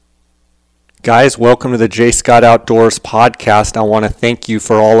Guys, welcome to the J. Scott Outdoors podcast. I want to thank you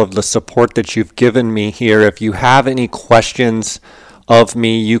for all of the support that you've given me here. If you have any questions of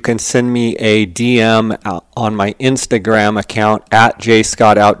me, you can send me a DM on my Instagram account at J.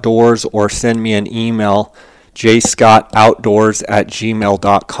 Scott Outdoors, or send me an email,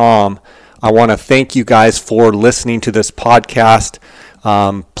 jscottoutdoors@gmail.com. I want to thank you guys for listening to this podcast.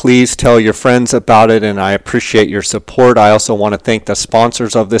 Please tell your friends about it, and I appreciate your support. I also want to thank the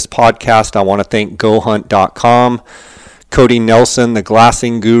sponsors of this podcast. I want to thank GoHunt.com, Cody Nelson, the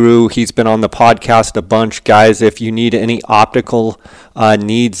glassing guru. He's been on the podcast a bunch. Guys, if you need any optical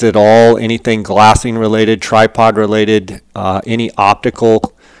needs at all, anything glassing related, tripod related, any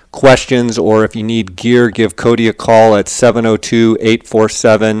optical questions, or if you need gear, give Cody a call at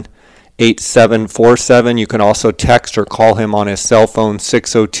 702-847-8747. You can also text or call him on his cell phone,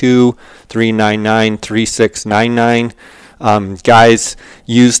 602-399-3699. Guys,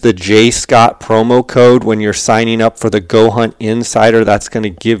 use the J. Scott promo code when you're signing up for the Go Hunt Insider. That's going to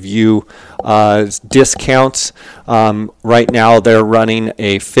give you discounts. Right now, they're running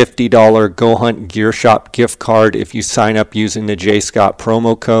a $50 Go Hunt Gear Shop gift card if you sign up using the J. Scott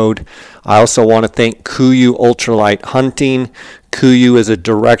promo code. I also want to thank KUIU Ultralight Hunting. KUIU is a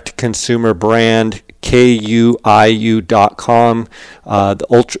direct-to-consumer brand, KUIU.com.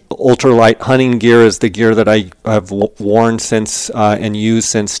 The ultralight hunting gear is the gear that I have worn since and used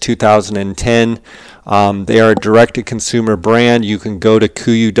since 2010. They are a direct-to-consumer brand. You can go to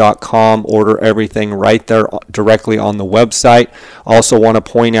KUIU.com, order everything right there directly on the website. Also want to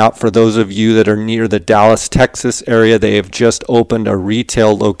point out, for those of you that are near the Dallas, Texas area, they have just opened a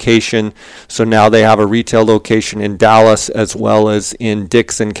retail location. So now they have a retail location in Dallas as well as in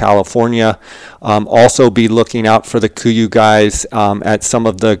Dixon, California. Also be looking out for the KUIU guys at some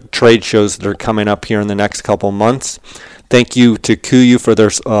of the trade shows that are coming up here in the next couple months. Thank you to KUIU for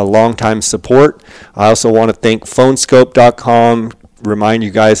their long-time support. I also want to thank phonescope.com. Remind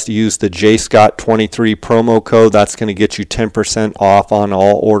you guys to use the JScott23 promo code. That's going to get you 10% off on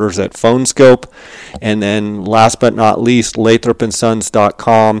all orders at Phonescope. And then last but not least,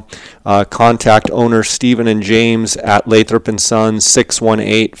 lathropsons.com. Contact owners Stephen and James at Lathrop & Sons,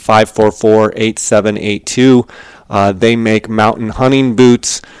 618-544-8782. They make mountain hunting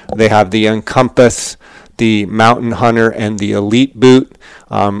boots. They have the Encompass, the Mountain Hunter, and the Elite boot.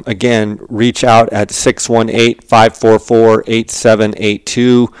 Again, reach out at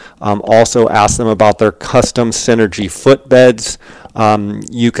 618-544-8782. Also ask them about their custom Synergy footbeds.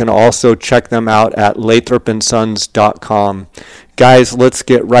 You can also check them out at lathropsons.com. Guys, let's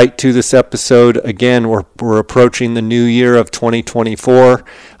get right to this episode. Again, we're approaching the new year of 2024.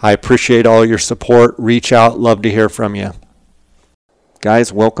 I appreciate all your support. Reach out. Love to hear from you.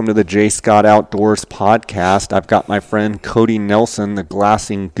 Guys, welcome to the J. Scott Outdoors podcast. I've got my friend Cody Nelson, the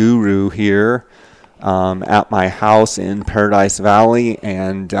glassing guru, here at my house in Paradise Valley,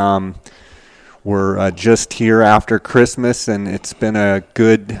 and we're just here after Christmas, and it's been a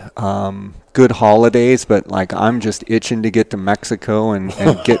good holidays, but like I'm just itching to get to Mexico and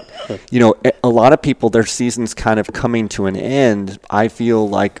get, a lot of people, their season's kind of coming to an end. I feel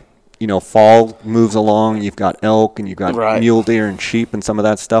like, fall moves along, you've got elk and you've got mule deer and sheep and some of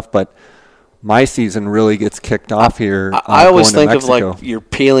that stuff, but my season really gets kicked off here. I always think of like you're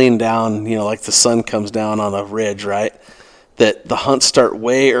peeling down, like the sun comes down on a ridge, right? That the hunts start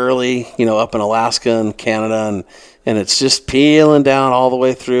way early, up in Alaska and Canada, and it's just peeling down all the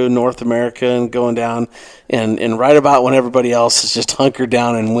way through North America and going down, and right about when everybody else is just hunkered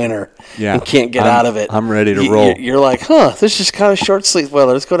down in winter and can't get out of it. I'm ready to roll. You're like, this is kind of short sleeve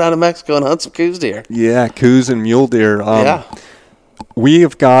weather. Let's go down to Mexico and hunt some coos deer. Yeah, coos and mule deer. We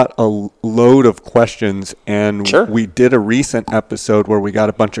have got a load of questions, and we did a recent episode where we got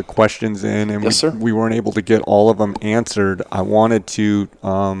a bunch of questions in, and we weren't able to get all of them answered. I wanted to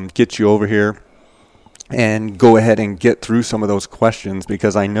get you over here and go ahead and get through some of those questions,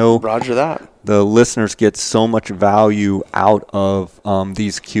 because I know the listeners get so much value out of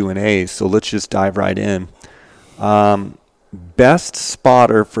these Q&As. So let's just dive right in. Best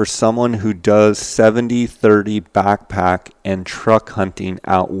spotter for someone who does 70-30 backpack and truck hunting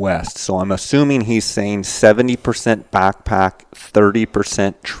out west. So I'm assuming he's saying 70% backpack,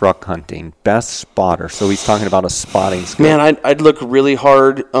 30% truck hunting. Best spotter. So he's talking about a spotting skill. Man, I'd look really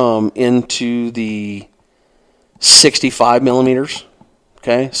hard into the 65 millimeters.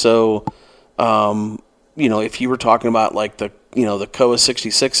 Okay, so if you were talking about like the Kowa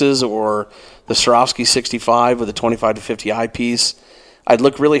 66s or the Swarovski 65 with a 25 to 50 eyepiece, I'd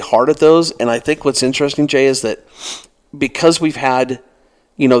look really hard at those. And I think what's interesting, Jay, is that because we've had,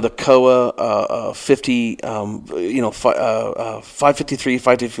 the Koa 50, 553,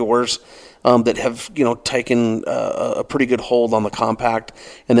 554s that have taken a pretty good hold on the compact,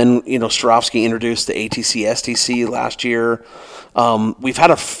 and then Swarovski introduced the ATC STC last year. We've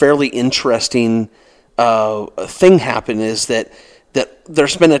had a fairly interesting thing happen is that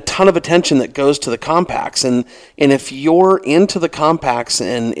there's been a ton of attention that goes to the compacts, and if you're into the compacts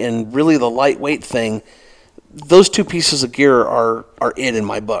and really the lightweight thing, those two pieces of gear are it in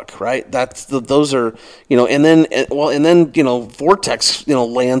my book, right? Those are and then Vortex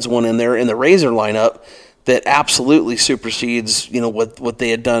lands one in there in the Razor lineup that absolutely supersedes what they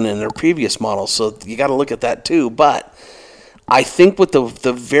had done in their previous models. So you got to look at that too. But I think what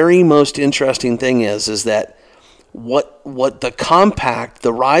the very most interesting thing is that what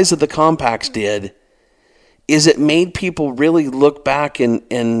the rise of the compacts did is it made people really look back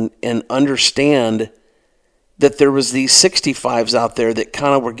and understand that there was these 65s out there that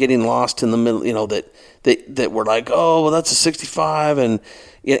kind of were getting lost in the middle, that were like, oh, well, that's a 65. And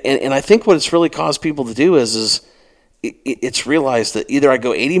I think what it's really caused people to do is it's realized that either I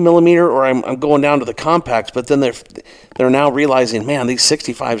go 80 millimeter or I'm going down to the compacts, but then they're now realizing, man, these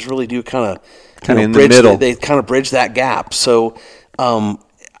 65s really do kind of in the middle. They kind of bridge that gap. So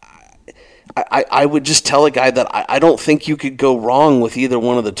I would just tell a guy that I don't think you could go wrong with either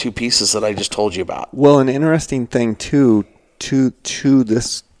one of the two pieces that I just told you about. Well, an interesting thing too to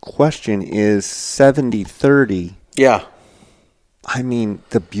this question is 70-30. Yeah. I mean,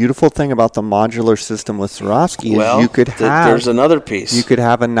 the beautiful thing about the modular system with Swarovski is you could have... There's another piece. You could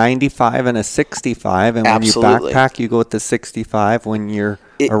have a 95 and a 65, and Absolutely. When you backpack, you go with the 65. When you're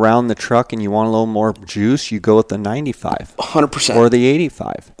around the truck and you want a little more juice, you go with the 95. 100%. Or the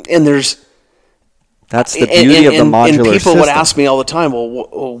 85. And there's... That's the beauty of the modular system. And people would ask me all the time,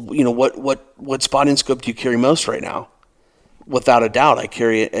 well, what spotting scope do you carry most right now? Without a doubt, I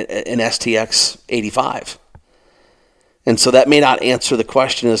carry an STX 85. And so that may not answer the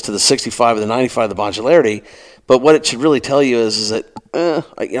question as to the 65 or the 95, the modularity, but what it should really tell you is that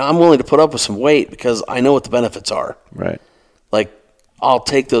I'm willing to put up with some weight because I know what the benefits are. Right. Like, I'll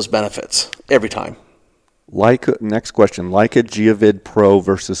take those benefits every time. Next question, Leica Geovid Pro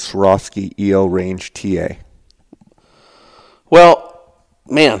versus Swarovski EO Range TA. Well,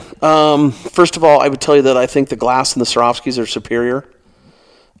 man, first of all, I would tell you that I think the glass in the Swarovskis are superior.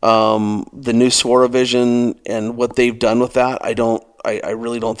 The new Swaravision and what they've done with that, I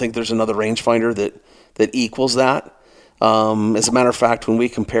really don't think there's another rangefinder that equals that. As a matter of fact, when we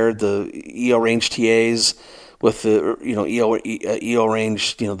compared the EO Range TAs with the EO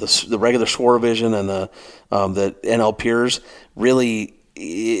Range, the regular Swaravision and the NL Pures, really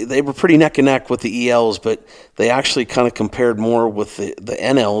they were pretty neck and neck with the ELs, but they actually kind of compared more with the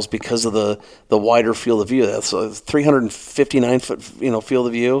NLs because of the wider field of view. That's a 359 foot field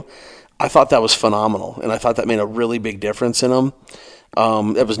of view. I thought that was phenomenal, and I thought that made a really big difference in them.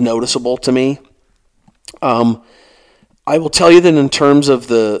 It was noticeable to me. I will tell you that in terms of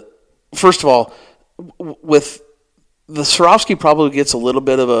first of all, with the Swarovski probably gets a little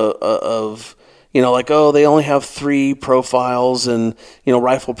bit of they only have 3 profiles and,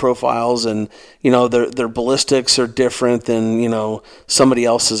 rifle profiles and, their ballistics are different than, somebody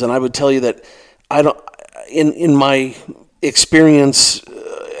else's. And I would tell you that in my experience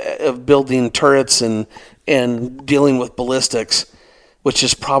of building turrets and dealing with ballistics, which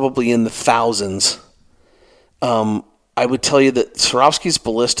is probably in the thousands, I would tell you that Swarovski's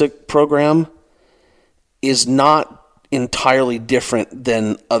ballistic program is not entirely different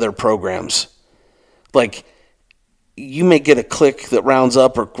than other programs. Like, you may get a click that rounds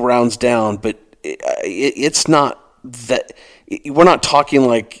up or rounds down, but it's not that. We're not talking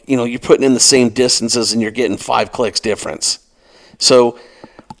like, you're putting in the same distances and you're getting 5 clicks difference. So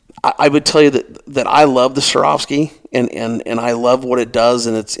I would tell you that I love the Swarovski and I love what it does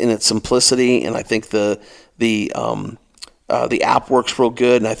in its simplicity, and I think the app works real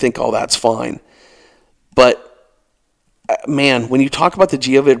good, and I think all that's fine. But man, when you talk about the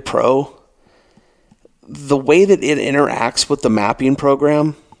Geovid Pro, the way that it interacts with the mapping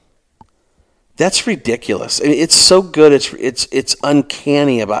program, that's ridiculous. I mean, it's so good. It's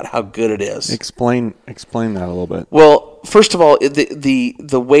uncanny about how good it is. Explain that a little bit. Well, first of all,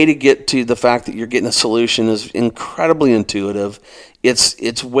 the way to get to the fact that you're getting a solution is incredibly intuitive.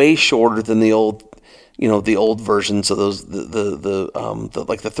 It's way shorter than the old versions of those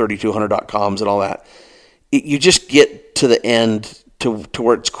like the 3200.coms and all that. You just get to the end to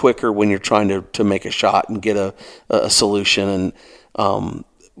where it's quicker when you're trying to make a shot and get a solution. And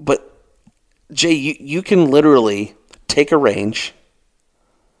but Jay, you can literally take a range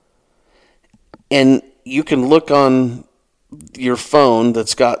and you can look on your phone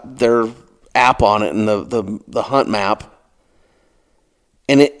that's got their app on it and the hunt map,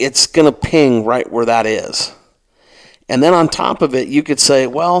 and it's going to ping right where that is. And then on top of it, you could say,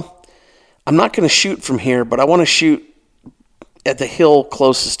 well, I'm not going to shoot from here, but I want to shoot at the hill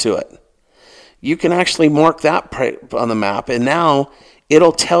closest to it. You can actually mark that on the map, and now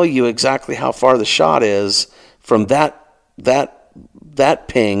it'll tell you exactly how far the shot is from that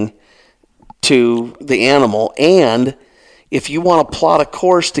ping to the animal. And if you want to plot a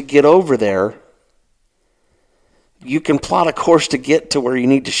course to get over there, you can plot a course to get to where you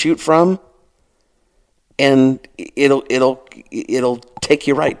need to shoot from, and it'll take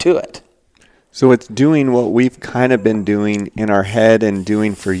you right to it. So it's doing what we've kind of been doing in our head and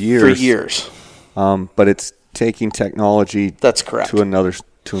doing for years. For years. But it's taking technology. That's correct. To another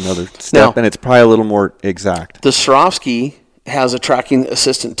step, now, and it's probably a little more exact. The Swarovski has a tracking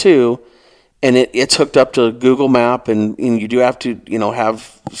assistant too, and it's hooked up to Google Map, and you do have to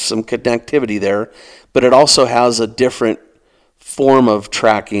have some connectivity there, but it also has a different form of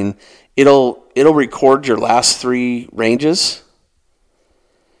tracking. It'll record your last 3 ranges,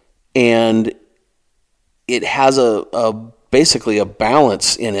 and it has basically a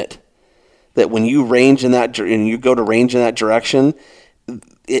balance in it that when you range in that and you go to range in that direction,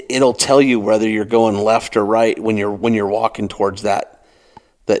 it'll tell you whether you're going left or right when you're walking towards that.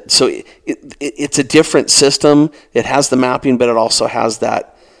 So it's a different system. It has the mapping, but it also has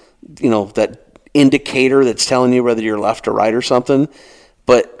that that indicator that's telling you whether you're left or right or something.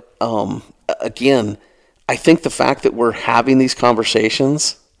 But again, I think the fact that we're having these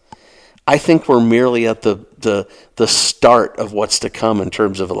conversations, I think we're merely at the start of what's to come in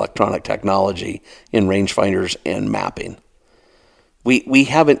terms of electronic technology in rangefinders and mapping. We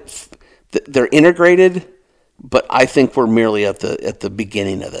haven't, they're integrated, but I think we're merely at the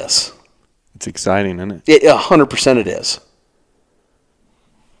beginning of this. It's exciting, isn't it? 100% it is.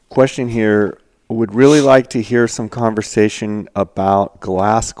 Question here. Would really like to hear some conversation about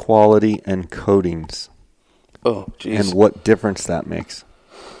glass quality and coatings. Oh, geez. And what difference that makes.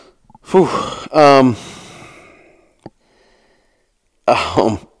 Whew.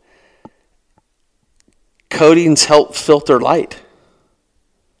 Coatings help filter light.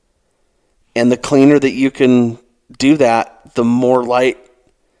 And the cleaner that you can do that, the more light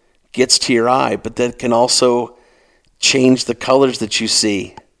gets to your eye. But that can also change the colors that you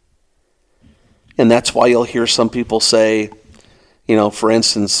see. And that's why you'll hear some people say, for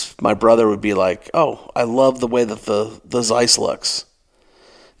instance, my brother would be like, oh, I love the way that the Zeiss looks.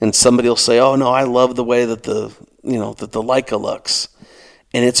 And somebody will say, oh, no, I love the way that the Leica looks.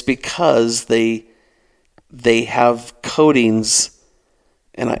 And it's because they have coatings,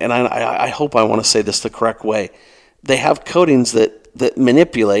 and I hope I want to say this the correct way. They have coatings that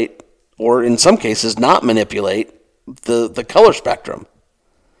manipulate, or in some cases not manipulate, the color spectrum.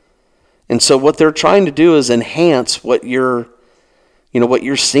 And so what they're trying to do is enhance what you're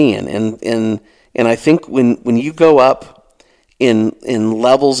seeing. And I think when you go up in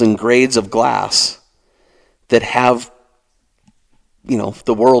levels and grades of glass that have,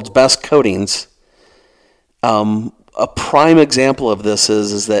 the world's best coatings, a prime example of this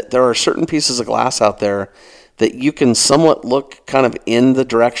is that there are certain pieces of glass out there that you can somewhat look kind of in the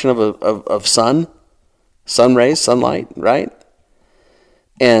direction of sun rays, sunlight, right?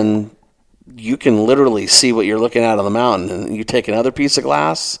 And you can literally see what you're looking at on the mountain, and you take another piece of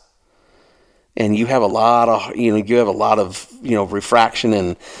glass and you have a lot of refraction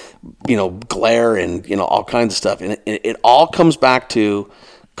and glare and all kinds of stuff, and it all comes back to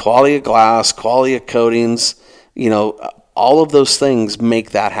quality of glass, quality of coatings. All of those things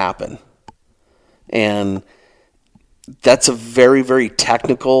make that happen, and that's a very, very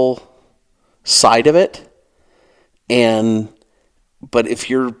technical side of it. But if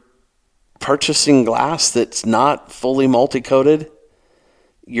you're purchasing glass that's not fully multi-coated,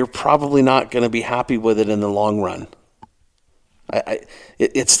 you're probably not going to be happy with it in the long run.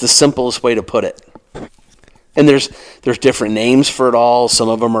 It's the simplest way to put it. And there's different names for it all. Some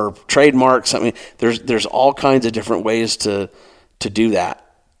of them are trademarks. I mean, there's all kinds of different ways to do that.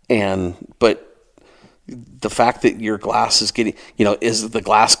 But the fact that your glass is getting, is the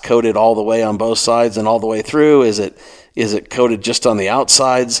glass coated all the way on both sides and all the way through? Is it coated just on the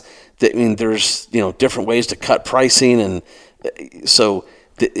outsides? There's different ways to cut pricing, and so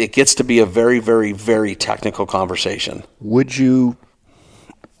it gets to be a very, very, very technical conversation. Could you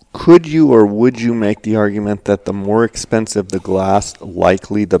make the argument that the more expensive the glass,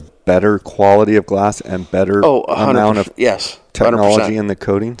 likely the better quality of glass and better amount of technology 100%. in the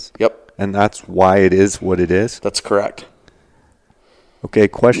coatings? Yep. And that's why it is what it is? That's correct. Okay,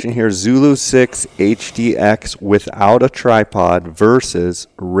 question here. Zulu 6 HDX without a tripod versus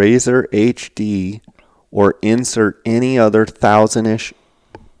Razor HD or insert any other thousand-ish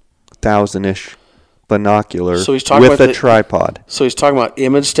binocular with a tripod. So he's talking about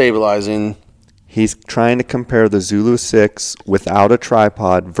image stabilizing. He's trying to compare the Zulu 6 without a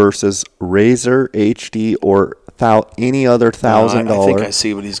tripod versus Razor HD or any other $1,000. I think I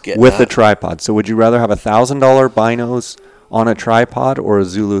see what he's getting with at. a tripod. So would you rather have $1,000 binos on a tripod or a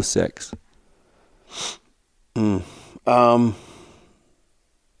Zulu 6? I'd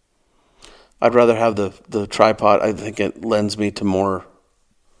rather have the tripod. I think it lends me to more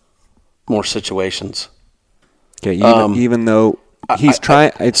situations. Okay, even though he's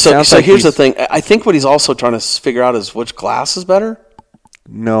trying. So here's the thing. I think what he's also trying to figure out is which glass is better.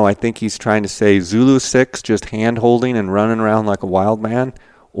 No, I think he's trying to say Zulu 6 just hand holding and running around like a wild man,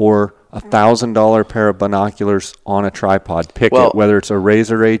 or $1,000 pair of binoculars on a tripod. Pick it, whether it's a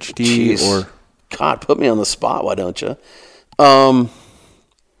Razor HD or. God, put me on the spot. Why don't you?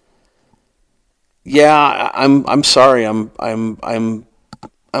 Yeah, I'm sorry. I'm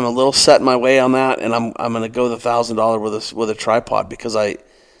a little set in my way on that, and I'm going to go the $1,000 with a tripod because I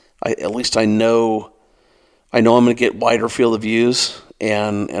at least I know I'm going to get wider field of views,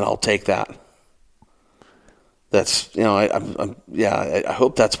 and I'll take that. That's I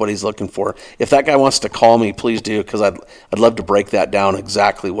hope that's what he's looking for. If that guy wants to call me, please do, because I'd love to break that down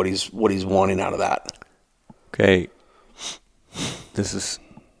exactly what he's wanting out of that. Okay, this is.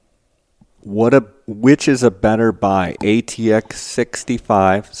 Which is a better buy? ATX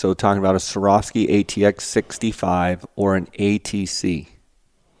 65, so talking about a Swarovski ATX 65 or an ATC.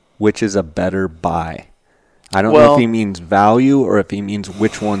 Which is a better buy? I don't know if he means value or if he means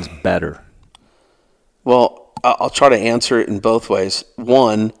which one's better. Well, I'll try to answer it in both ways.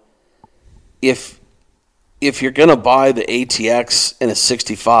 One, if you're going to buy the ATX in a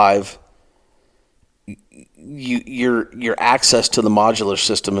 65, your access to the modular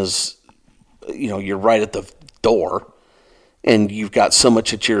system is, you're right at the door, and you've got so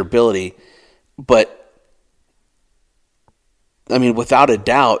much at your ability. But I mean, without a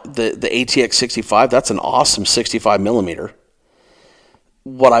doubt, the ATX 65, that's an awesome 65 millimeter.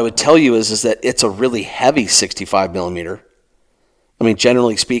 What I would tell you is that it's a really heavy 65 millimeter. I mean,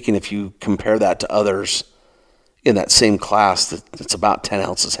 generally speaking, if you compare that to others in that same class, it's about 10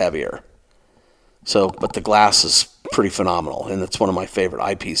 ounces heavier. So, but the glass is pretty phenomenal, and it's one of my favorite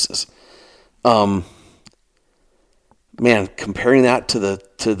eyepieces. Man, comparing that to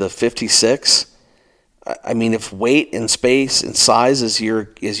the 56, I mean, if weight and space and size is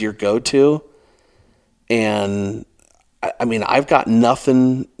your go-to, and I mean, I've got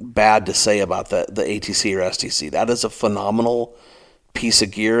nothing bad to say about the ATC or STC. That is a phenomenal piece of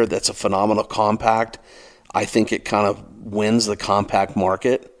gear. That's a phenomenal compact. I think it kind of wins the compact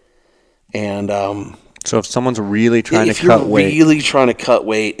market. And so if someone's really trying to cut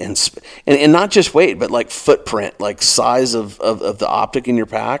weight and not just weight, but like footprint, like size of the optic in your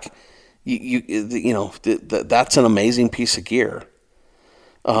pack, that's an amazing piece of gear.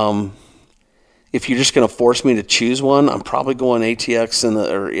 If you're just going to force me to choose one, I'm probably going STX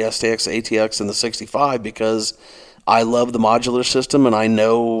ATX in the 65 because I love the modular system and I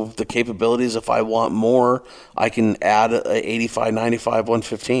know the capabilities. If I want more, I can add a 85, 95,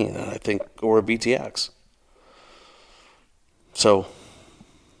 115, and I think, or a BTX. So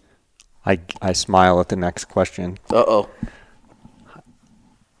I smile at the next question. Uh-oh.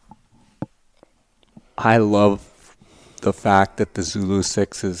 I love the fact that the Zulu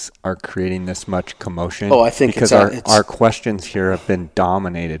 6s are creating this much commotion. Oh, I think because our questions here have been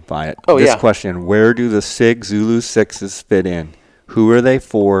dominated by it. Oh, this question, where do the SIG Zulu 6s fit in? Who are they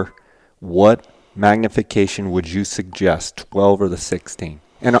for? What magnification would you suggest, 12 or the 16?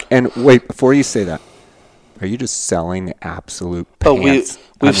 And wait, before you say that, are you just selling the absolute pants?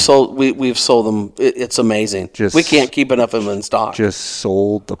 We've sold them. It's amazing. We can't keep enough of them in stock. Just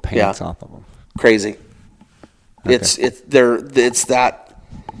sold the pants off of them. Crazy. Okay. It's that,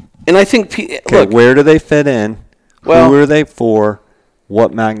 and I think look, where do they fit in? Well, who are they for?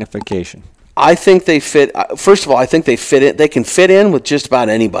 What magnification? I think they fit. First of all, I think they fit in. They can fit in with just about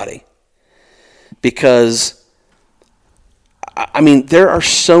anybody, because I mean there are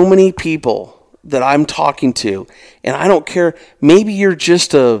so many people that I'm talking to, and I don't care. Maybe you're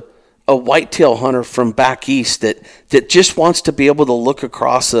just a whitetail hunter from back east that just wants to be able to look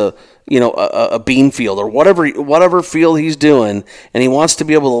across a bean field or whatever field he's doing, and he wants to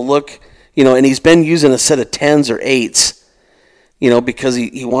be able to look, and he's been using a set of 10s or 8s, because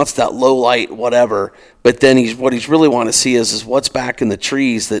he wants that low light, whatever. But then what he's really want to see is what's back in the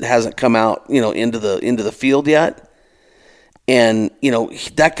trees that hasn't come out, into the field yet. And,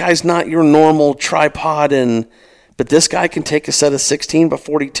 that guy's not your normal tripod, but this guy can take a set of 16 by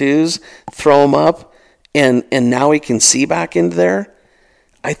 42s, throw them up, and now he can see back into there.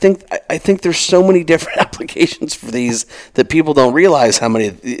 I think there's so many different applications for these that people don't realize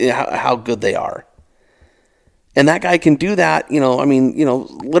how good they are. And that guy can do that,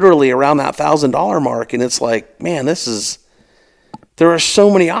 literally around that $1,000 mark. And it's like, man, there are so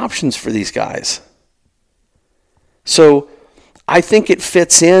many options for these guys. So I think it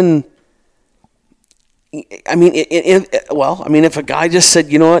fits in. If a guy just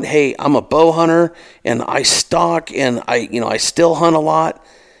said, you know what, hey, I'm a bow hunter and I stalk and I still hunt a lot.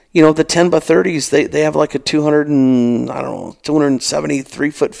 The 10 by 30s, they have like a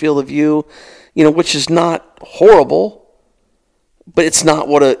 273 foot field of view, which is not horrible, but it's not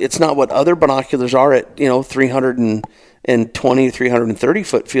what other binoculars are at, 320, 330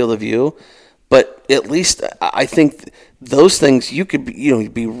 foot field of view. But at least I think those things you could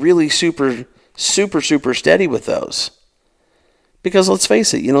be really super, super, super steady with those. Because let's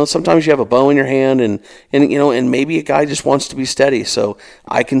face it, sometimes you have a bow in your hand and maybe a guy just wants to be steady. So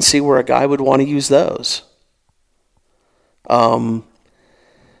I can see where a guy would want to use those. The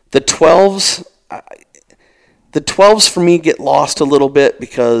 12s for me get lost a little bit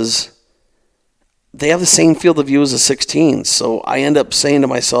because they have the same field of view as the 16s. So I end up saying to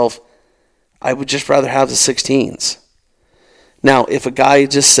myself, I would just rather have the 16s. Now, if a guy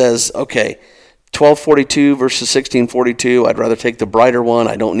just says, okay, 1242 versus 1642, I'd rather take the brighter one,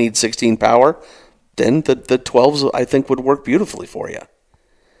 I don't need 16 power, then the 12s I think would work beautifully for you.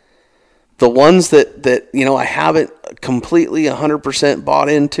 The ones that I haven't completely 100% bought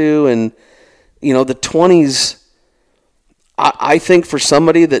into, and the 20s, I think for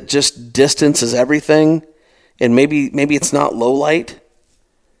somebody that just distance is everything, and maybe it's not low light,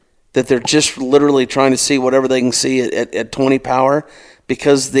 that they're just literally trying to see whatever they can see at 20 power,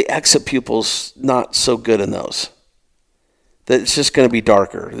 because the exit pupil's not so good in those. That it's just going to be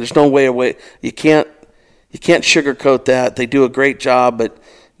darker. There's no way away. You can't sugarcoat that. They do a great job, but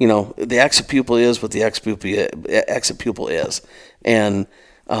the exit pupil is what the exit pupil is. And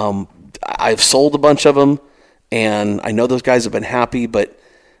I've sold a bunch of them, and I know those guys have been happy, but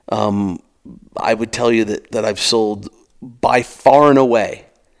I would tell you that I've sold by far and away,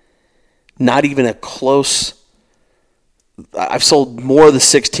 not even a close. I've sold more of the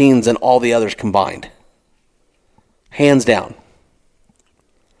 16s than all the others combined. Hands down.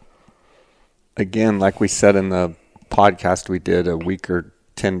 Again, like we said in the podcast we did a week or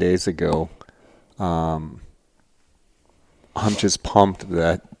 10 days ago, I'm just pumped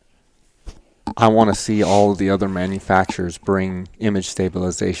that I want to see all of the other manufacturers bring image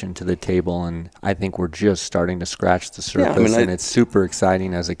stabilization to the table, and I think we're just starting to scratch the surface, and it's super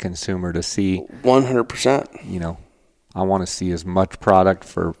exciting as a consumer to see. 100%. I want to see as much product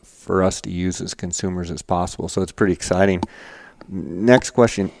for us to use as consumers as possible, so it's pretty exciting. Next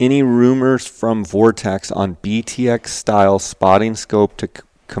question. Any rumors from Vortex on BTX-style spotting scope to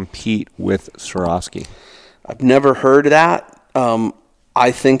compete with Swarovski? I've never heard of that.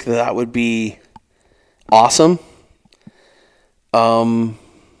 I think that would be awesome. I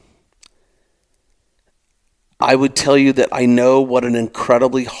would tell you that I know what an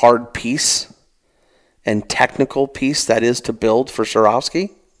incredibly hard piece and technical piece that is to build for Swarovski.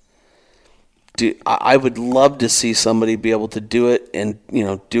 I would love to see somebody be able to do it and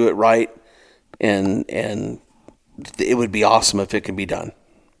do it right, and it would be awesome if it could be done.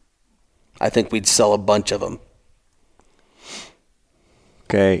 I think we'd sell a bunch of them.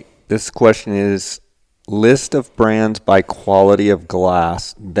 Okay, this question is list of brands by quality of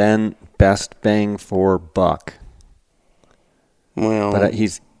glass, then best bang for buck. Well, but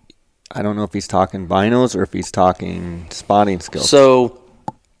I don't know if he's talking binos or if he's talking spotting scopes. So,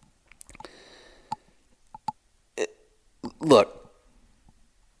 look,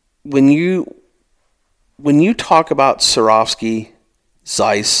 when you talk about Swarovski,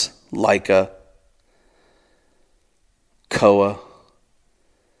 Zeiss, Leica, Kowa,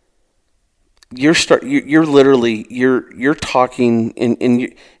 you're talking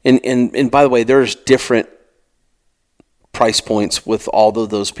and by the way, there's different price points with all of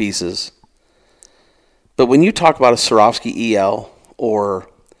those pieces. But when you talk about a Swarovski EL or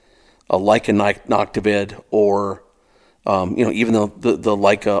a Leica Noctivid or even the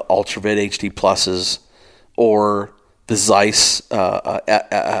Leica Ultravid HD Pluses or the Zeiss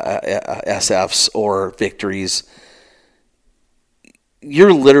SFs or Victories,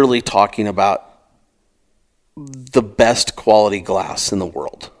 you're literally talking about the best quality glass in the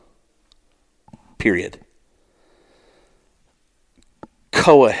world. Period.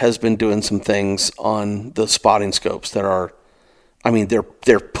 Kowa has been doing some things on the spotting scopes that are I mean,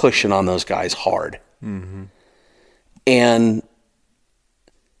 they're pushing on those guys hard. Mm-hmm. And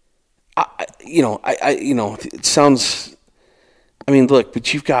it sounds, I mean, look,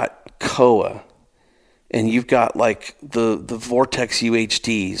 but you've got Koa, and you've got like the Vortex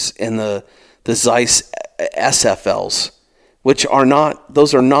UHDs and the Zeiss SFLs, which are not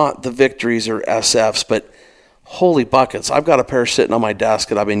the Victories or SFs, but holy buckets. I've got a pair sitting on my desk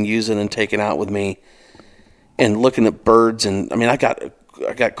that I've been using and taking out with me and looking at birds. And I mean, I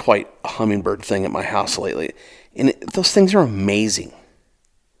got quite a hummingbird thing at my house lately. And those things are amazing.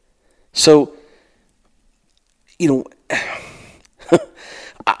 So,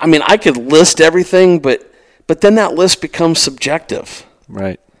 I mean, I could list everything, but then that list becomes subjective.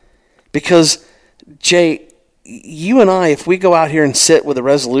 Right. Because, Jay, you and I, if we go out here and sit with a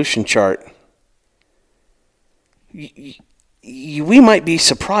resolution chart, we might be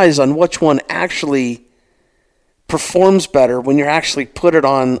surprised on which one actually performs better when you're actually put it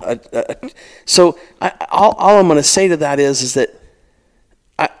on so all I'm going to say to that is that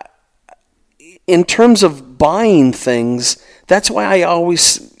in terms of buying things, that's why I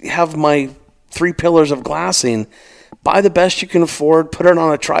always have my 3 pillars of glassing. Buy the best you can afford, put it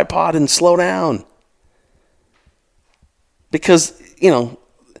on a tripod, and slow down. Because,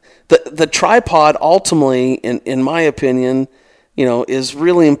 the tripod ultimately, in my opinion, is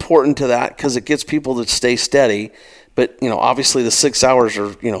really important to that because it gets people to stay steady. But, obviously the 6 hours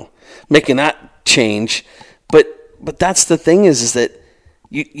are, making that change. But that's the thing is that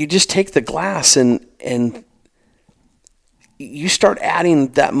you just take the glass and you start adding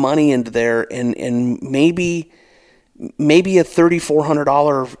that money into there, and maybe a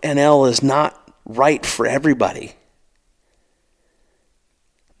 $3,400 NL is not right for everybody.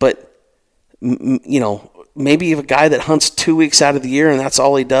 But, maybe a guy that hunts 2 weeks out of the year and that's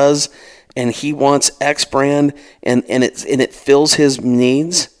all he does, and he wants X brand and it fills his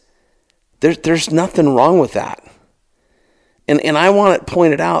needs, there's nothing wrong with that. And I want it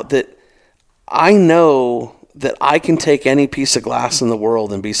pointed out that I know that I can take any piece of glass in the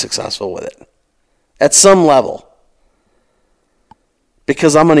world and be successful with it at some level,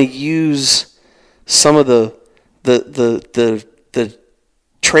 because I'm going to use some of the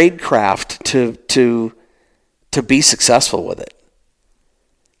tradecraft to be successful with it.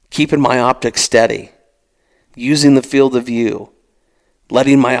 Keeping my optics steady, using the field of view,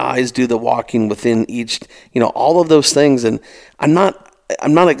 letting my eyes do the walking within each, all of those things. And I'm not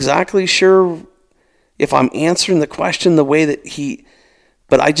exactly sure if I'm answering the question the way that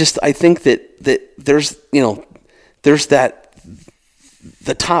but I think that there's that,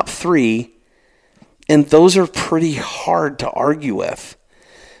 the top 3, and those are pretty hard to argue with.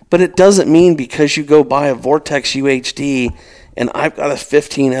 But it doesn't mean because you go buy a Vortex UHD and I've got a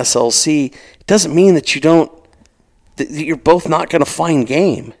 15 SLC, it doesn't mean that that you're both not going to find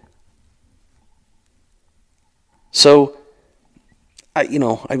game. So, I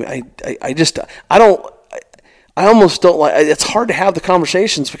almost don't like, it's hard to have the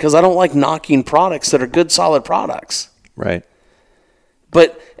conversations because I don't like knocking products that are good, solid products. Right.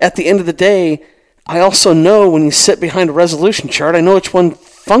 But at the end of the day, I also know when you sit behind a resolution chart, I know which one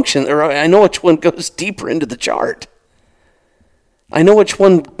functions, or I know which one goes deeper into the chart. I know which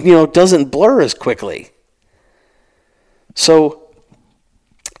one, doesn't blur as quickly. So,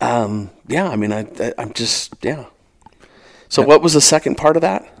 I'm just. So what was the second part of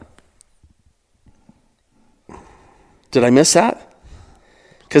that? Did I miss that?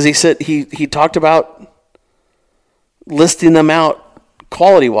 Because he said he talked about listing them out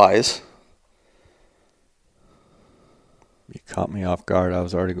quality-wise. You caught me off guard. I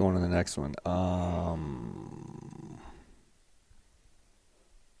was already going to the next one.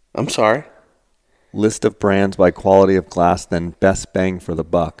 I'm sorry. List of brands by quality of glass, then best bang for the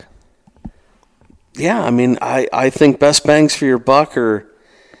buck. Yeah, I think best bangs for your buck are,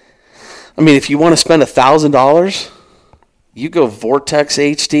 if you want to spend $1,000, you go Vortex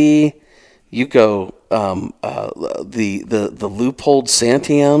HD, you go the Leupold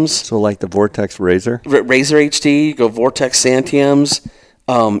Santiums. So like the Vortex Razor? Razor HD, you go Vortex Santiums,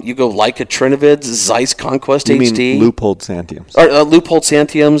 you go Leica Trinovids, Zeiss Conquest you HD. Mean Leupold Santiums. Or Leupold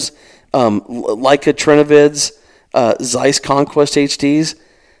Santiums, Leica Trinovids, Zeiss Conquest HDs.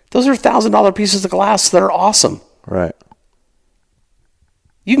 Those are $1,000 pieces of glass that are awesome. Right.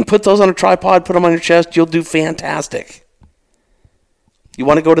 You can put those on a tripod, put them on your chest, you'll do fantastic. You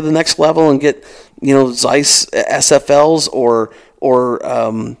want to go to the next level and get, Zeiss SFLs or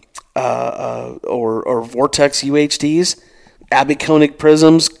Vortex UHDs, Abbey Koenig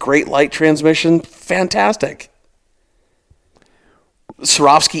prisms, great light transmission, fantastic.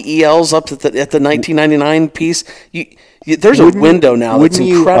 Swarovski ELs up at the 1999 piece. There's a window now that's incredible. Wouldn't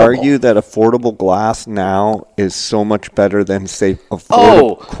you argue that affordable glass now is so much better than, say,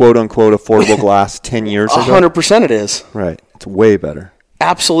 quote-unquote affordable glass 10 years ago? 100% it is. Right. It's way better.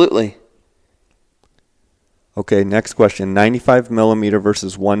 Absolutely. Okay, next question. 95 millimeter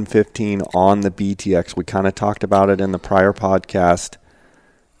versus 115 on the BTX. We kind of talked about it in the prior podcast.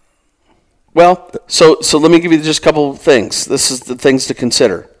 Well, so let me give you just a couple of things. This is the things to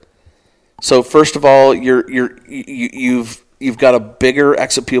consider. So first of all, you've got a bigger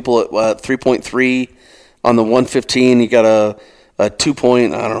exit pupil at 3.3 on the 115. You got a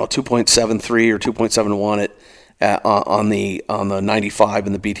 2.73 or 2.71 on the 95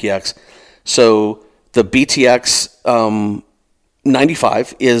 in the BTX. So the BTX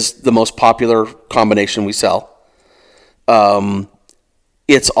 95 is the most popular combination we sell.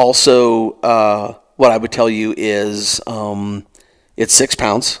 It's also what I would tell you is. It's 6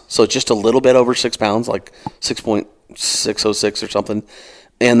 pounds, so just a little bit over 6 pounds, like 6.606 or something.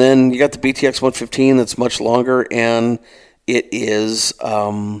 And then you got the BTX 115 that's much longer, and it is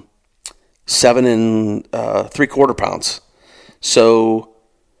 7 3/4 pounds. So,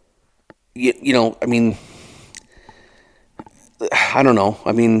 I mean, I don't know.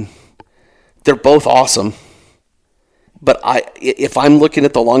 I mean, they're both awesome. But if I'm looking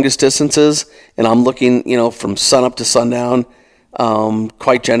at the longest distances, and I'm looking, from sun up to sundown,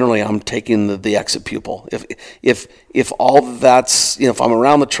 quite generally, I'm taking the exit pupil. If all that's, if I'm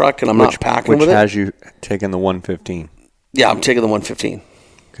around the truck and I'm not packing with it. Which has you taking the 115? Yeah, I'm taking the 115.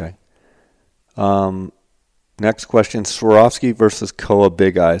 Okay. Next question: Swarovski versus Koa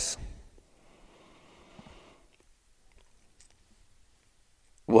Big Eyes.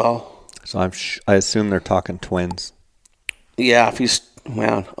 Well, so I assume they're talking twins. Yeah, if he's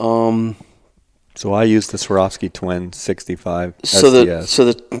So I use the Swarovski Twin 65 SDS.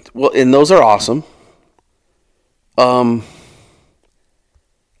 And those are awesome. I'm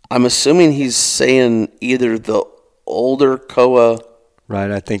assuming he's saying either the older Koa. Right,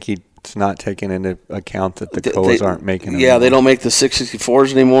 I think he's not taking into account that the Koas aren't making them. Yeah, they don't make the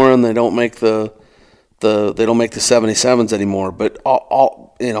 664s anymore, and they don't make the 77s anymore. But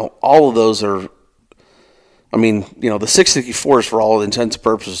all of those are. I mean, the 664s for all intents and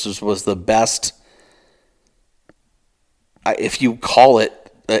purposes was the best. If you call it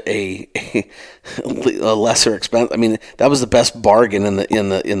a lesser expense, I mean that was the best bargain in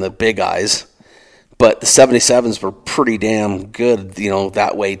the big eyes. But the 77s were pretty damn good,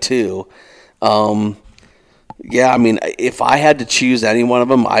 that way too. Yeah, I mean, if I had to choose any one of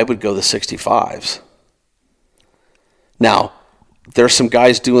them, I would go the 65s. Now, there's some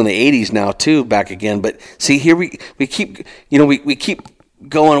guys doing the 80s now too, back again. But see, here we keep, we keep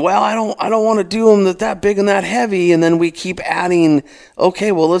going, well, I don't want to do them that big and that heavy, and then we keep adding,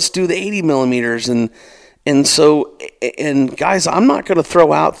 okay, well, let's do the 80 millimeters, and so guys, I'm not going to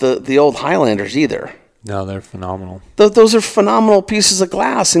throw out the old Highlanders either. No, they're phenomenal. Those are phenomenal pieces of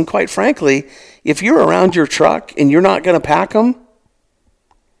glass, and quite frankly, if you're around your truck and you're not going to pack them,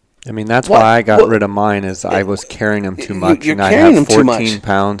 I mean, that's why I got rid of mine, is I was carrying them too much. You're and carrying I had them 14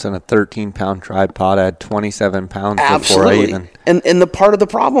 pounds and a 13-pound tripod. I had 27 pounds Absolutely. before I even... And the part of the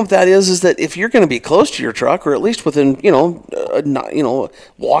problem with that is that if you're going to be close to your truck, or at least within,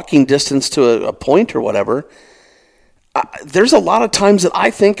 walking distance to a point or whatever, there's a lot of times that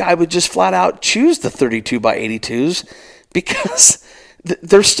I think I would just flat out choose the 32 by 82s because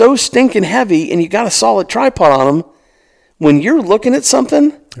they're so stinking heavy and you got a solid tripod on them. When you're looking at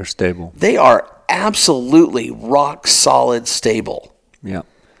something, they're stable. They are absolutely rock solid stable. Yeah.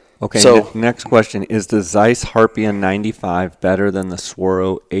 Okay, so next question. Is the Zeiss Harpia 95 better than the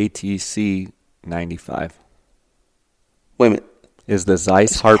Swaro ATC 95? Wait a minute. Is the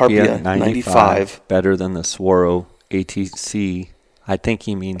Zeiss Harpia 95 better than the Swaro ATC? I think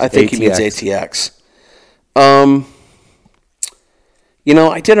he means ATX. He means ATX. I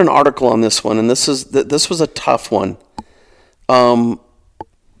did an article on this one, and this was a tough one.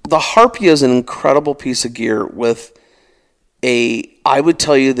 The Harpia is an incredible piece of gear with I would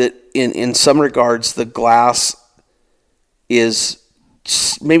tell you that in some regards, the glass is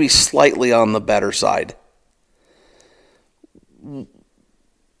maybe slightly on the better side.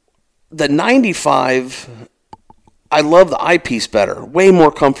 The 95, I love the eyepiece better. Way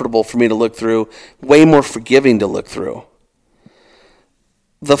more comfortable for me to look through, way more forgiving to look through.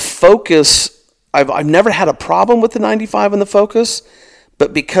 The focus, I've never had a problem with the 95 and the focus,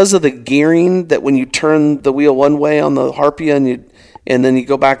 but because of the gearing, that when you turn the wheel one way on the Harpia and then you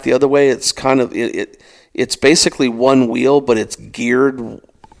go back the other way, it's kind of it's basically one wheel, but it's geared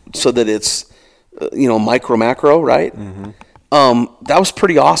so that it's micro macro, right? Mm-hmm. That was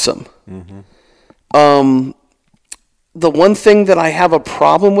pretty awesome. Mm-hmm. The one thing that I have a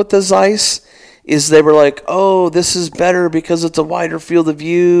problem with the Zeiss is they were like, oh, this is better because it's a wider field of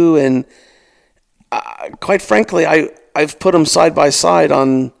view. And quite frankly, I've put them side by side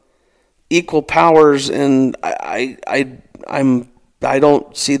on equal powers, and I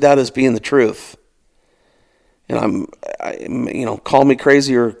don't see that as being the truth. And call me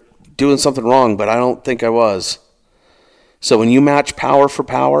crazy or doing something wrong, but I don't think I was. So when you match power for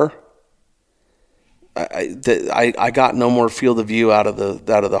power, I got no more field of view out of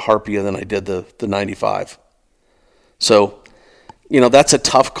the Harpia than I did the 95. So, that's a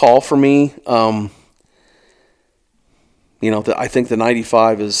tough call for me. I think the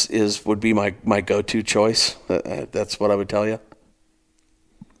 95 would be my go-to choice. That's what I would tell you.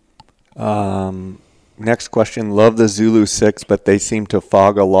 Next question. Love the Zulu 6, but they seem to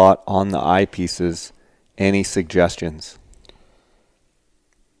fog a lot on the eyepieces. Any suggestions?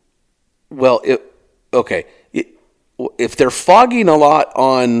 Well, if they're fogging a lot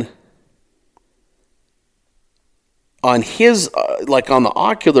on his, like on the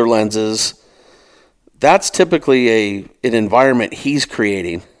ocular lenses, that's typically an environment he's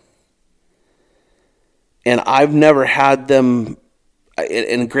creating. And I've never had them,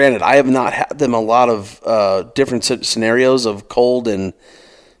 and granted, I have not had them a lot of different scenarios of cold, and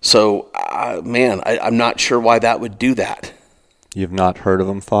so, I'm not sure why that would do that. You've not heard of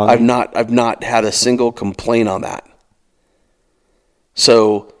them fogging? I've not had a single complaint on that.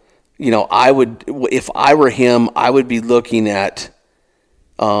 So, I would, if I were him, I would be looking at,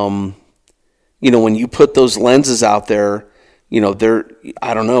 when you put those lenses out there,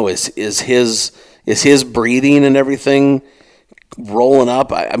 I don't know, is his breathing and everything rolling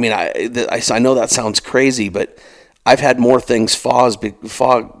up? I know that sounds crazy, but I've had more things fog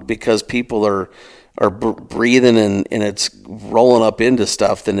because people are breathing and it's rolling up into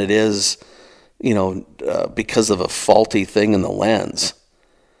stuff than it is, because of a faulty thing in the lens.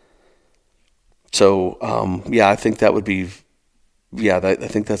 So, I think that would be, I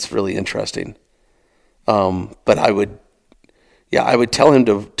think that's really interesting. But I would tell him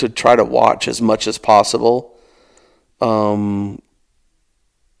to try to watch as much as possible, how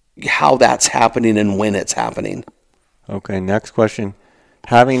that's happening and when it's happening. Okay, next question.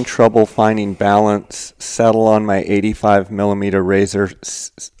 Having trouble finding balance, settle on my 85 millimeter razor,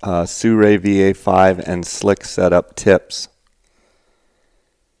 Surae VA5 and slick setup tips.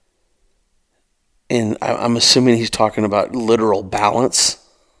 And I'm assuming he's talking about literal balance.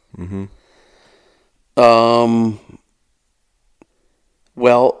 Mm-hmm.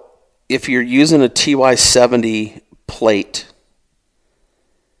 Well, if you're using a TY70 plate,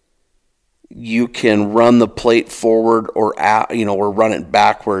 you can run the plate forward or run it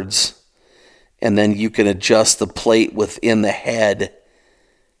backwards, and then you can adjust the plate within the head,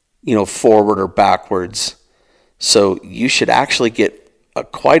 forward or backwards. So you should actually get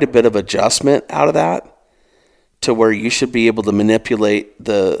quite a bit of adjustment out of that to where you should be able to manipulate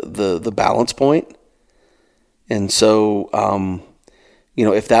the balance point. And so,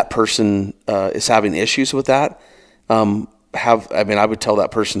 if that person is having issues with that, I would tell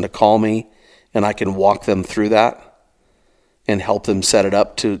that person to call me, and I can walk them through that and help them set it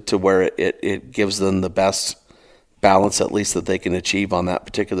up to where it gives them the best balance, at least that they can achieve on that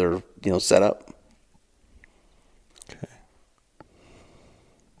particular setup. Okay.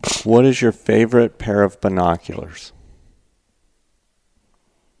 What is your favorite pair of binoculars?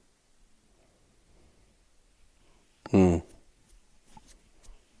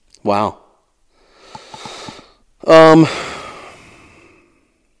 Wow.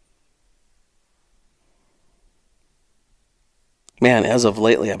 Man, as of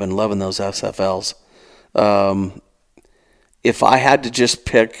lately, I've been loving those SFLs. If I had to just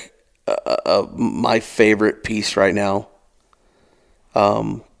pick my favorite piece right now,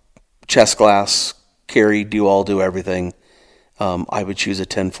 chest glass, carry, do everything, I would choose a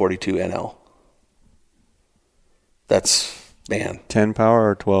 1042 NL. That's, man. 10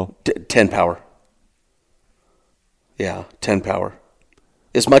 power or 12? 10 power. Yeah, 10 power.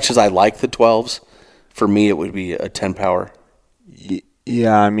 As much as I like the 12s, for me it would be a 10 power.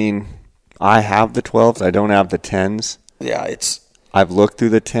 Yeah, I have the 12s. I don't have the 10s. Yeah, I've looked through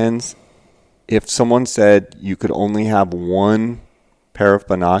the 10s. If someone said you could only have one pair of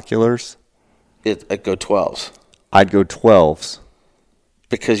binoculars, I'd go 12s. I'd go 12s.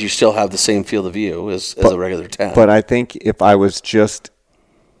 Because you still have the same field of view as a regular 10. But I think if I was just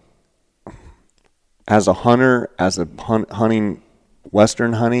as a hunter, hunting,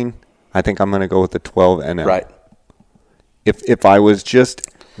 Western hunting, I think I'm going to go with the 12 NL. Right. If I was just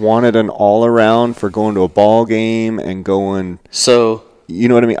wanted an all-around for going to a ball game and going. So you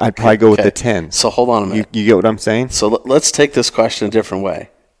know what I mean? I'd probably go with the 10. So hold on a minute. You get what I'm saying? So let's take this question a different way.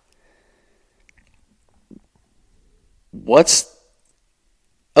 What's,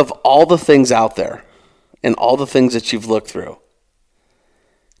 of all the things out there and all the things that you've looked through,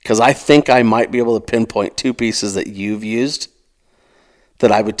 because I think I might be able to pinpoint two pieces that you've used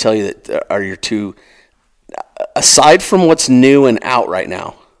that I would tell you that are your two, aside from what's new and out right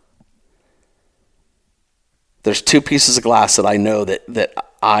now, there's two pieces of glass that I know that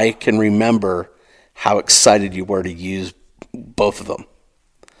I can remember how excited you were to use both of them.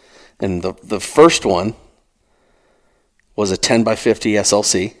 And the first one was a 10 by 50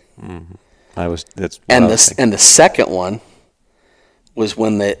 SLC. Mm-hmm. And the second one was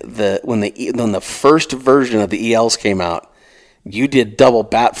when the first version of the ELs came out, you did double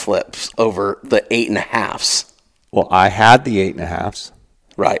bat flips over the 8.5s. Well, I had the 8.5s.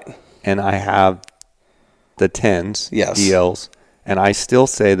 Right. And I have the 10s, yes. ELs. And I still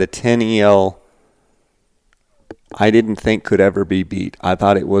say the 10 EL, I didn't think could ever be beat. I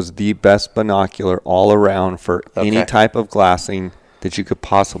thought it was the best binocular all around for any type of glassing that you could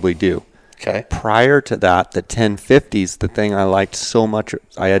possibly do. Okay. Prior to that, the 1050s, the thing I liked so much,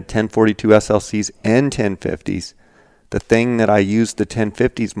 I had 1042 SLCs and 1050s. The thing that I used the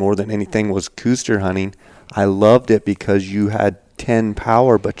 1050s more than anything was Cooster hunting. I loved it because you had 10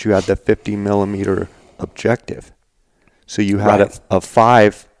 power, but you had the 50 millimeter objective. So you had a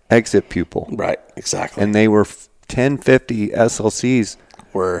 5 exit pupil. Right, exactly. And they were 1050 SLCs.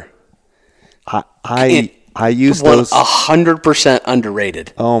 I used those 100%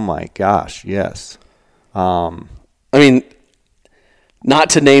 underrated. Oh my gosh, yes. I mean,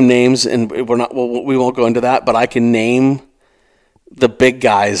 not to name names, and we won't go into that, but I can name the big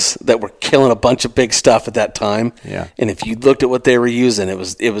guys that were killing a bunch of big stuff at that time. Yeah. And if you looked at what they were using, it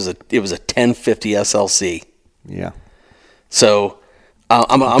was a 1050 SLC. Yeah. So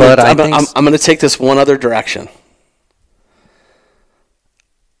I'm going to take this one other direction.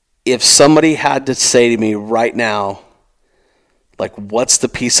 If somebody had to say to me right now, like, what's the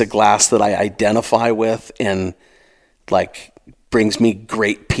piece of glass that I identify with and like brings me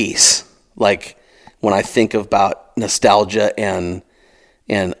great peace, like when I think about nostalgia and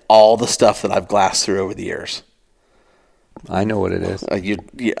all the stuff that I've glassed through over the years. I know what it is.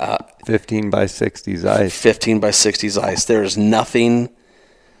 15 by 60 Zeiss. 15 by 60 Zeiss. There's nothing.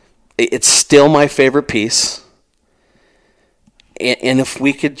 It's still my favorite piece. And if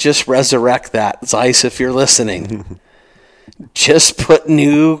we could just resurrect that, Zeiss, if you're listening, just put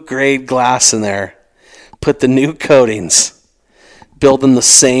new grade glass in there. Put the new coatings. Build them the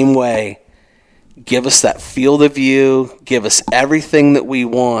same way. Give us that field of view. Give us everything that we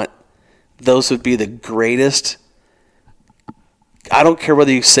want. Those would be the greatest. I don't care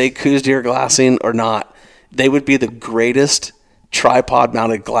whether you say Coos deer glassing or not. They would be the greatest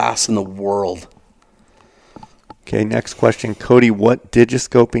tripod-mounted glass in the world. Okay, next question. Cody, what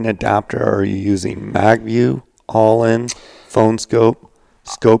digiscoping adapter are you using? MagView, All-In, Phone Scope,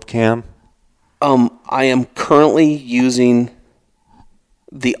 Scope Cam? I am currently using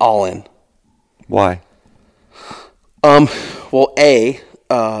the All-In. Why? Well,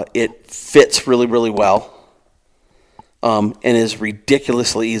 it fits really, really well, and is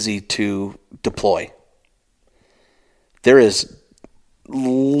ridiculously easy to deploy. There is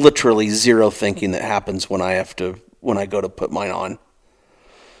literally zero thinking that happens when I go to put mine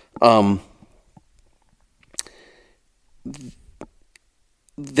on.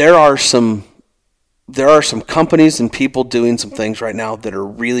 There are some companies and people doing some things right now that are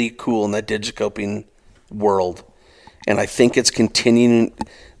really cool in that digiscoping world. And I think it's continuing.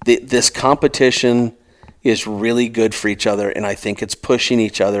 This competition is really good for each other. And I think it's pushing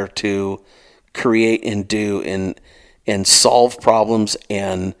each other to create and do and solve problems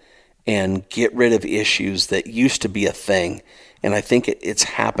and get rid of issues that used to be a thing. And I think it's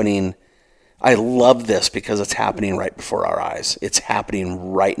happening. I love this because it's happening right before our eyes. It's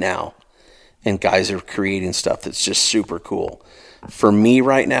happening right now. And guys are creating stuff that's just super cool. For me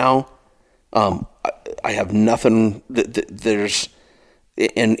right now, I have nothing. There's,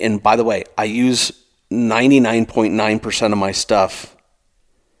 and by the way, I use 99.9% of my stuff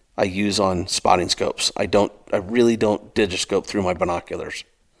I use on spotting scopes. I really don't digiscope through my binoculars.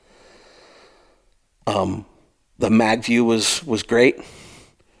 The MagView was great.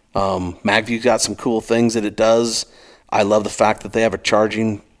 MagView got some cool things that it does. I love the fact that they have a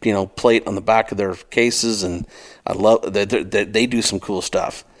charging, plate on the back of their cases, and I love that they do some cool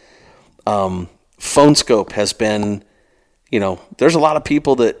stuff. Phone Scope has been, there's a lot of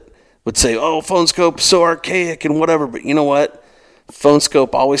people that would say, "Oh, Phone Scope's so archaic and whatever," but you know what?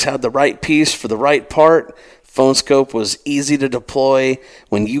 PhoneScope always had the right piece for the right part. PhoneScope was easy to deploy.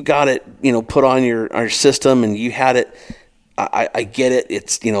 When you got it, put on your system and you had it, I get it.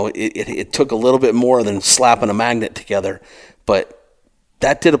 It's, it took a little bit more than slapping a magnet together, but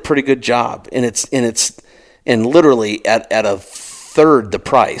that did a pretty good job. And it's literally at a third the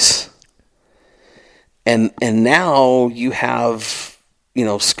price. And now you have,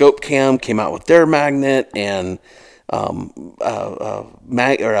 Scope Cam came out with their magnet, and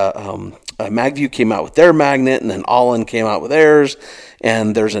MagView came out with their magnet, and then Allin came out with theirs.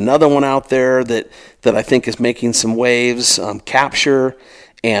 And there's another one out there that I think is making some waves, Capture.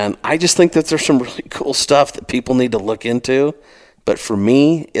 And I just think that there's some really cool stuff that people need to look into. But for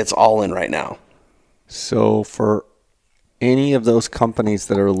me, it's Allin right now. So for any of those companies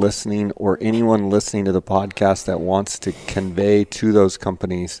that are listening, or anyone listening to the podcast that wants to convey to those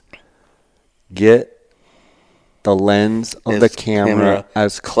companies, get the lens of the camera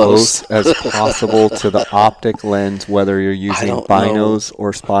as close as possible to the optic lens, whether you're using binos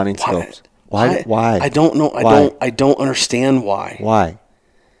or spotting scopes. Why? I don't know. I don't understand why. Why?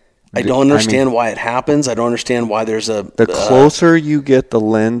 I don't understand why it happens. I don't understand why there's the closer you get the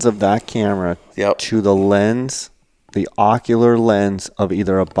lens of that camera to the lens, the ocular lens of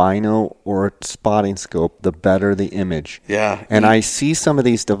either a bino or a spotting scope, the better the image. Yeah. And I see some of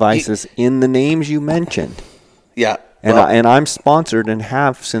these devices in the names you mentioned. Yeah. And I'm sponsored and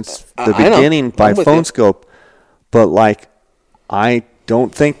have since the beginning by PhoneScope. But I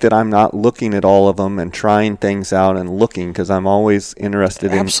don't think that I'm not looking at all of them and trying things out and looking, because I'm always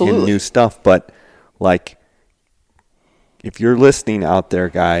interested in new stuff. But if you're listening out there,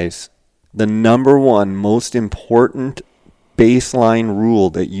 guys, the number one most important baseline rule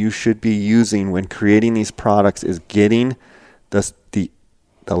that you should be using when creating these products is getting the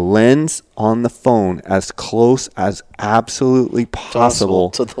lens on the phone as close as absolutely possible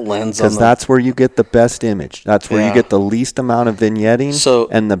to the lens, because that's where you get the best image. That's where you get the least amount of vignetting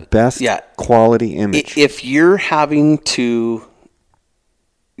and the best quality image. If you're having to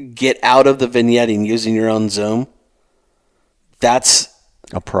get out of the vignetting using your own zoom, that's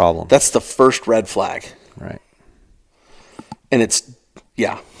a problem. That's the first red flag. Right. And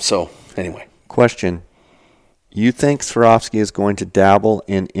so anyway. Question. You think Swarovski is going to dabble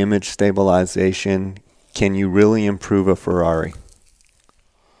in image stabilization? Can you really improve a Ferrari?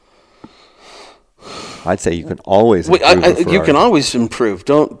 I'd say you can always improve a Ferrari. You can always improve.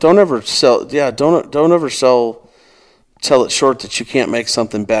 Don't ever sell. Yeah, don't ever sell it short that you can't make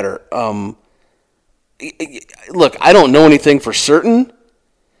something better. Look, I don't know anything for certain,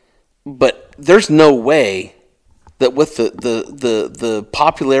 but there's no way that with the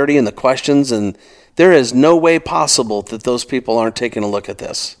popularity and the questions, and there is no way possible that those people aren't taking a look at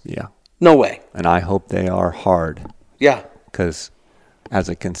this. Yeah. No way. And I hope they are hard. Yeah. Because as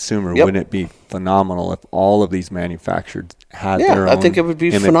a consumer, wouldn't it be phenomenal if all of these manufacturers had their own? I think it would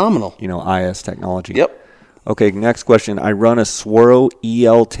be phenomenal. IS technology. Yep. Okay, next question. I run a Swaro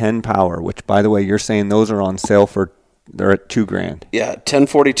EL10 Power, which, by the way, you're saying those are on sale they're at $2,000. Yeah,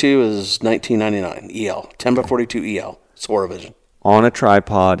 1042 is $19.99. EL 10x42 EL Swaro Vision on a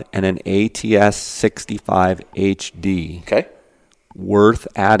tripod and an ATS 65 HD. Okay. Worth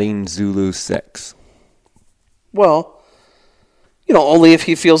adding Zulu 6. Well, only if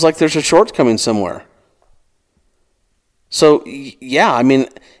he feels like there's a shortcoming somewhere. So yeah, I mean,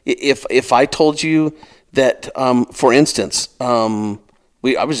 if I told you that, for instance, I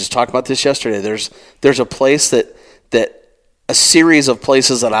was just talking about this yesterday. There's a place that a series of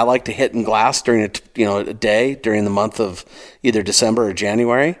places that I like to hit in glass during a day during the month of either December or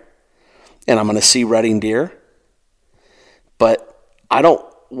January, and I'm going to see rutting deer. But I don't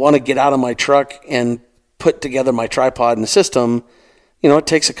want to get out of my truck and put together my tripod and system. It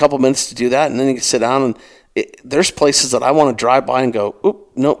takes a couple minutes to do that, and then you can sit down and there's places that I want to drive by and go,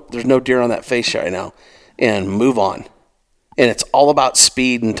 oop, nope, there's no deer on that face right now, and move on. And it's all about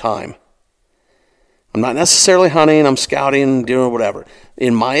speed and time. I'm not necessarily hunting, I'm scouting, doing whatever.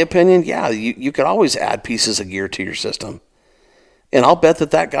 In my opinion, you could always add pieces of gear to your system. And I'll bet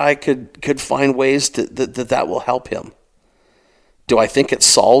that guy could find ways that will help him. Do I think it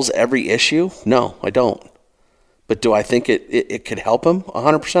solves every issue? No, I don't. But do I think it could help him?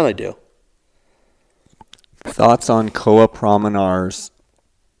 100% I do. Thoughts on Koa Promenars?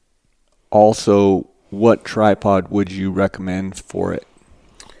 Also, what tripod would you recommend for it?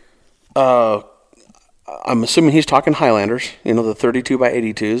 I'm assuming he's talking Highlanders, the 32 by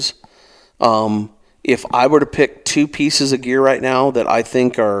 82s. If I were to pick two pieces of gear right now that I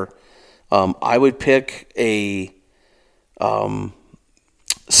think are, I would pick a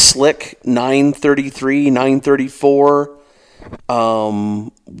Slick 933, 934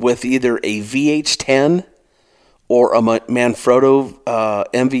 with either a VH10 or a Manfrotto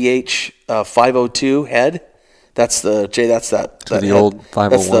MVH 502 head. That's the Jay. That's that. So that the head. old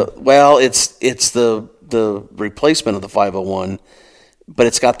 501. It's the replacement of the 501, but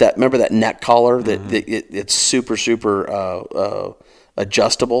it's got that. Remember that neck collar that, it's super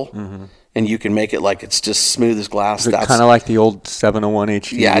adjustable, and you can make it like it's just smooth as glass. Is it kind of like the old 701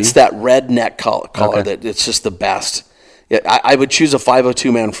 HTV? Yeah, it's that red neck collar that it's just the best. I would choose a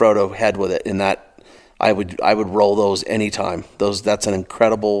 502 Manfrotto head with it, and that I would roll those anytime. That's an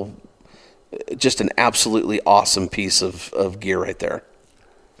incredible, just an absolutely awesome piece of gear right there.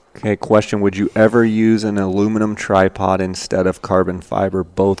 Okay, question. Would you ever use an aluminum tripod instead of carbon fiber?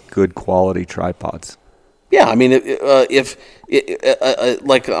 Both good quality tripods. Yeah, I mean, if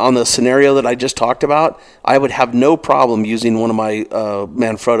like on the scenario that I just talked about, I would have no problem using one of my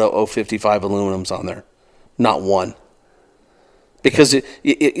Manfrotto 055 aluminums on there. Not one. Because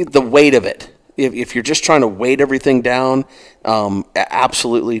the weight of it. If you're just trying to weight everything down,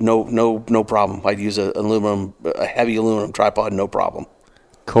 absolutely no problem. I'd use a heavy aluminum tripod, no problem.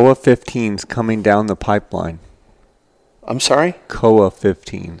 Koa 15s coming down the pipeline. I'm sorry? Koa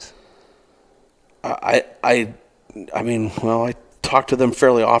 15s. I mean, well, I talk to them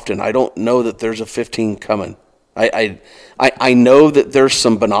fairly often. I don't know that there's a 15 coming. I know that there's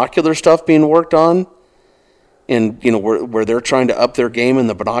some binocular stuff being worked on, and where they're trying to up their game in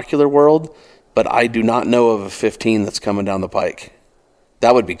the binocular world, but I do not know of a 15 that's coming down the pike.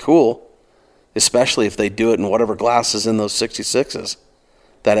 That would be cool, especially if they do it in whatever glass is in those 66s.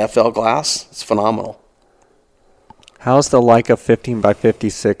 That FL glass, it's phenomenal. How's the Leica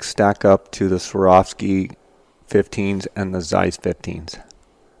 15x56 stack up to the Swarovski 15s and the Zeiss 15s?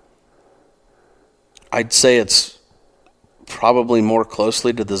 I'd say it's probably more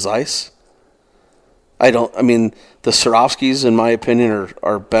closely to the Zeiss. I mean, the Swarovskis, in my opinion,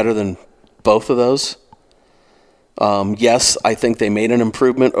 are better than both of those. Yes, I think they made an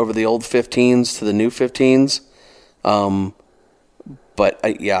improvement over the old 15s to the new 15s. But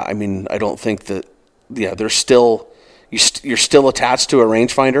I mean, I don't think that, there's still, you're still attached to a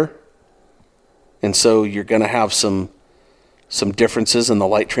rangefinder. And so you're going to have some differences in the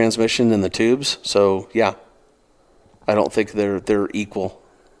light transmission in the tubes. So yeah, I don't think they're equal.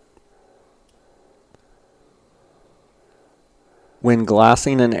 When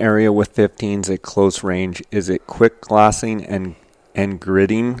glassing an area with 15s at close range, is it quick glassing and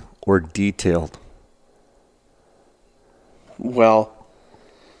gridding or detailed? Well,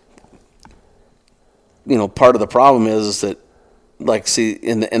 part of the problem is that, like, see,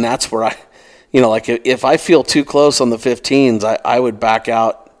 and that's where like if I feel too close on the 15s, I would back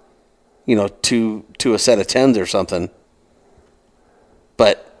out, to a set of 10s or something.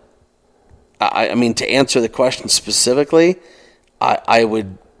 But I mean, to answer the question specifically, I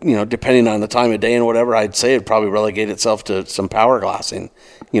would, depending on the time of day and whatever, I'd say it'd probably relegate itself to some power glassing,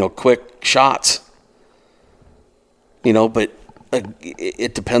 quick shots. But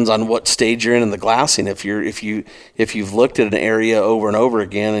it depends on what stage you're in the glassing. If you've looked at an area over and over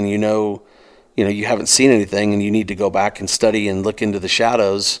again, and you haven't seen anything, and you need to go back and study and look into the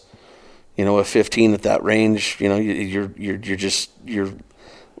shadows, a 15 at that range, you're just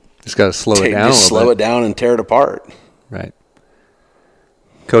got to slow it down. Just slow it down and tear it apart. Right.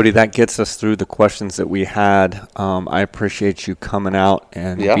 Cody, that gets us through the questions that we had. I appreciate you coming out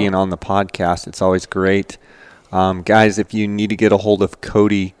and being on the podcast. It's always great. Guys, if you need to get a hold of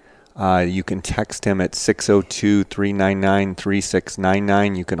Cody, you can text him at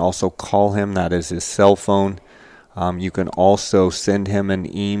 602-399-3699. You can also call him. That is his cell phone. You can also send him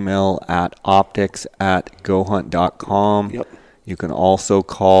an email at optics@gohunt.com. Yep. You can also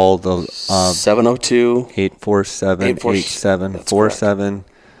call the 702-847-8747.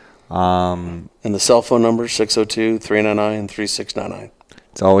 And the cell phone number is 602-399-3699.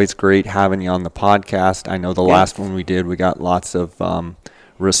 It's always great having you on the podcast. I know the last one we did, we got lots of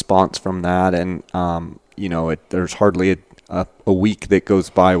response from that. And, there's hardly a week that goes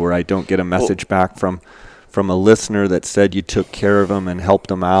by where I don't get a message back from a listener that said you took care of them and helped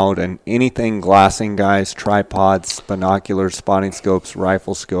them out. And anything glassing, guys, tripods, binoculars, spotting scopes,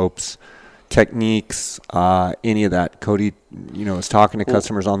 rifle scopes, techniques, any of that. Cody, is talking to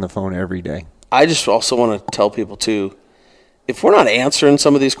customers on the phone every day. I just also want to tell people, too, if we're not answering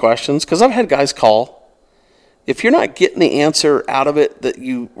some of these questions, because I've had guys call, if you're not getting the answer out of it that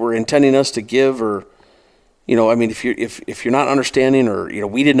you were intending us to give, or, if you're not understanding, or,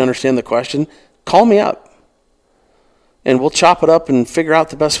 we didn't understand the question, call me up. And we'll chop it up and figure out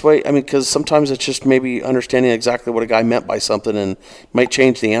the best way. I mean, because sometimes it's just maybe understanding exactly what a guy meant by something and might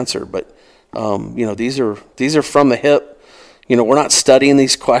change the answer. But, these are from the hip. we're not studying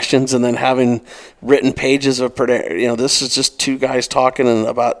these questions and then having written pages of this is just two guys talking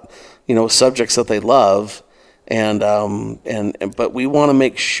about subjects that they love, but we want to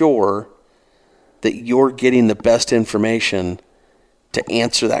make sure that you're getting the best information to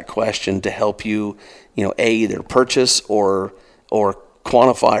answer that question to help you, either purchase or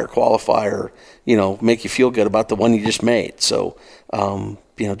quantify or qualify or, make you feel good about the one you just made. So,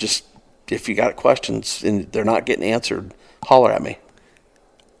 just if you got questions and they're not getting answered, holler at me.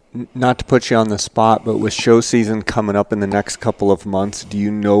 Not to put you on the spot, but with show season coming up in the next couple of months, do you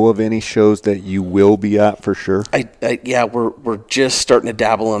know of any shows that you will be at for sure? Yeah, we're just starting to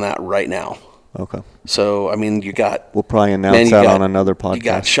dabble in that right now. Okay. So, you got... We'll probably announce that on another podcast. You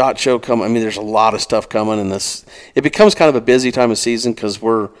got SHOT Show coming. there's a lot of stuff coming, and it becomes kind of a busy time of season because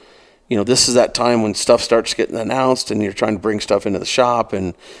this is that time when stuff starts getting announced and you're trying to bring stuff into the shop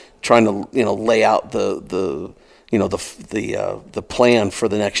and trying to, lay out the plan for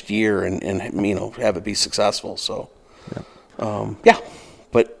the next year and have it be successful. So,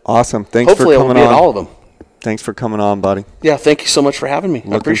 but awesome. Thanks for coming on. Hopefully I will be at all of them. Thanks for coming on, buddy. Yeah, thank you so much for having me.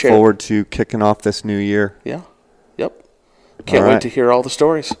 I appreciate it. Looking forward to kicking off this new year. Yeah. Yep. Can't wait to hear all the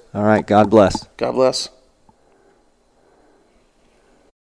stories. All right. God bless. God bless.